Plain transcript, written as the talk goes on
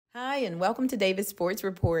and welcome to Davis Sports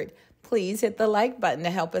Report. Please hit the like button to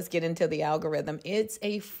help us get into the algorithm. It's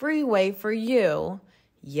a free way for you,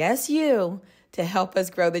 yes you, to help us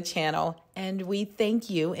grow the channel, and we thank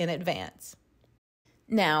you in advance.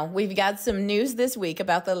 Now, we've got some news this week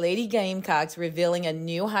about the Lady Gamecocks revealing a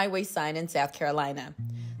new highway sign in South Carolina.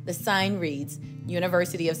 The sign reads,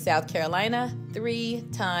 University of South Carolina,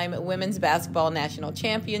 3-time Women's Basketball National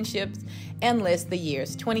Championships, and lists the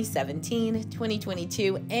years 2017,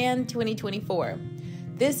 2022, and 2024.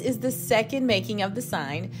 This is the second making of the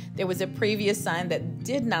sign. There was a previous sign that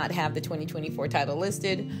did not have the 2024 title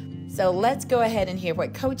listed. So let's go ahead and hear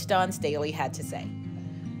what Coach Dawn Staley had to say.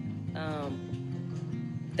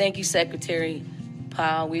 Thank you, Secretary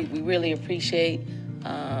Powell. We really appreciate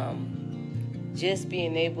just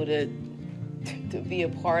being able to be a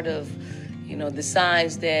part of, the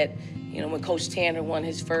signs that, when Coach Tanner won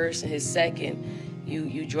his first and his second,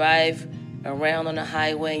 you drive around on the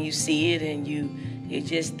highway and you see it and you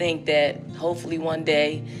just think that hopefully one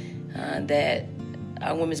day that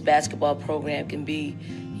our women's basketball program can be,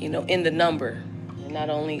 in the number. And not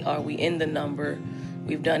only are we in the number,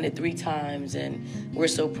 we've done it 3 times, and we're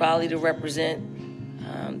so proud to represent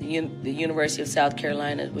the University of South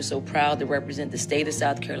Carolina. We're so proud to represent the state of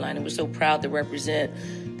South Carolina. We're so proud to represent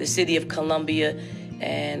the city of Columbia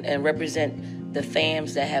and represent the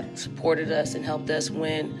fams that have supported us and helped us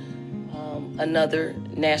win another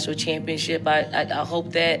national championship. I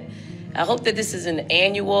hope that this is an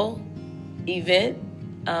annual event.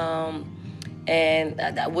 And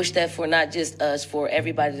I wish that for not just us, for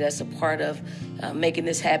everybody that's a part of making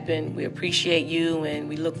this happen. We appreciate you, and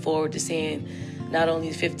we look forward to seeing not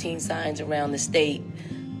only 15 signs around the state,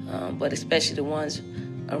 but especially the ones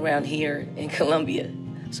around here in Columbia.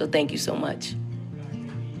 So thank you so much.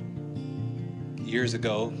 Years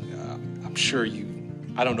ago, I'm sure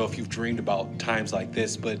I don't know if you've dreamed about times like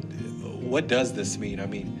this, but what does this mean? I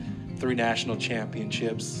mean, 3 national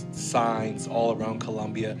championships, signs all around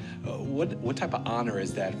Columbia. What type of honor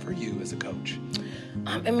is that for you as a coach?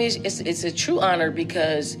 I mean, it's a true honor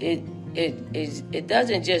because it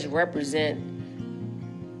doesn't just represent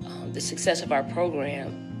the success of our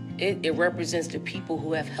program. It represents the people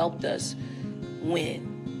who have helped us win.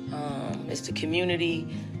 It's the community,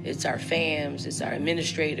 it's our fams, it's our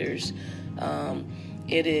administrators,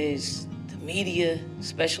 it is the media,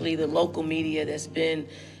 especially the local media that's been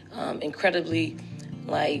incredibly,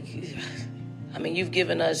 you've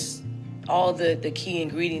given us all the key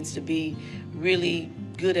ingredients to be really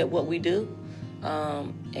good at what we do,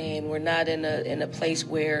 and we're not in a place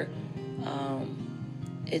where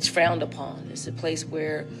it's frowned upon. It's a place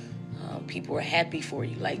where people are happy for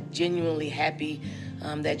you, genuinely happy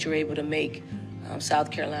that you're able to make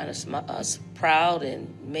South Carolina proud and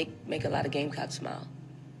make a lot of Gamecocks smile.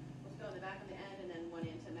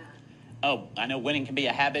 Oh, I know winning can be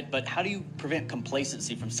a habit, but how do you prevent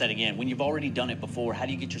complacency from setting in? When you've already done it before, how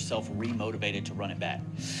do you get yourself re-motivated to run it back?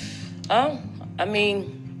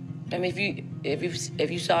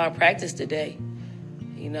 If you saw our practice today,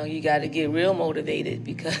 you got to get real motivated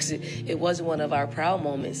because it wasn't one of our proud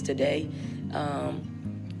moments today.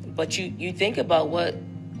 But you think about what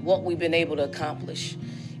we've been able to accomplish,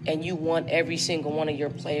 and you want every single one of your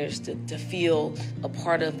players to feel a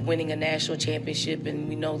part of winning a national championship. And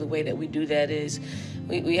we know the way that we do that is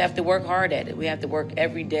we have to work hard at it. We have to work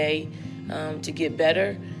every day to get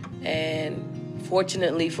better. And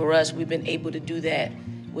fortunately for us, we've been able to do that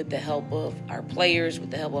with the help of our players, with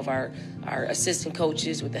the help of our assistant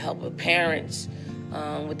coaches, with the help of parents,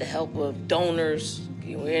 with the help of donors.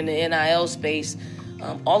 We're in the NIL space.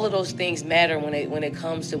 All of those things matter when it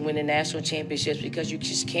comes to winning national championships, because you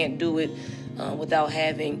just can't do it without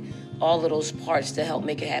having all of those parts to help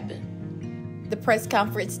make it happen. The press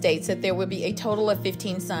conference states that there will be a total of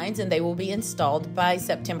 15 signs, and they will be installed by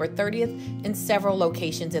September 30th in several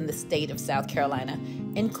locations in the state of South Carolina,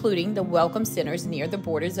 including the Welcome Centers near the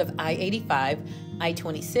borders of I-85,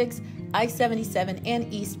 I-26, I-77,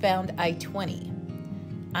 and eastbound I-20.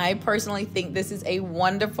 I personally think this is a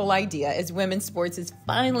wonderful idea, as women's sports is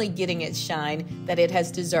finally getting its shine that it has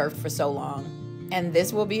deserved for so long. And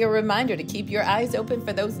this will be a reminder to keep your eyes open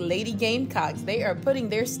for those Lady Gamecocks. They are putting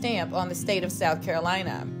their stamp on the state of South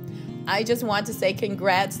Carolina. I just want to say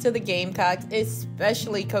congrats to the Gamecocks,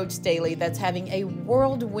 especially Coach Staley, that's having a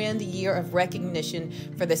whirlwind year of recognition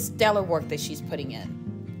for the stellar work that she's putting in.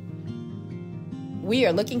 We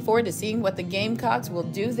are looking forward to seeing what the Gamecocks will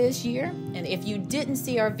do this year. And if you didn't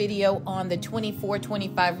see our video on the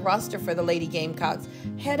 24-25 roster for the Lady Gamecocks,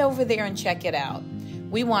 head over there and check it out.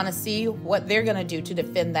 We want to see what they're going to do to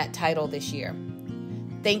defend that title this year.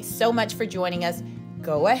 Thanks so much for joining us.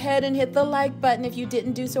 Go ahead and hit the like button if you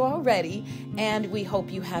didn't do so already, and we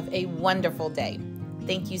hope you have a wonderful day.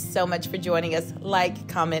 Thank you so much for joining us. Like,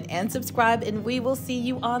 comment, and subscribe, and we will see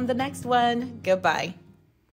you on the next one. Goodbye.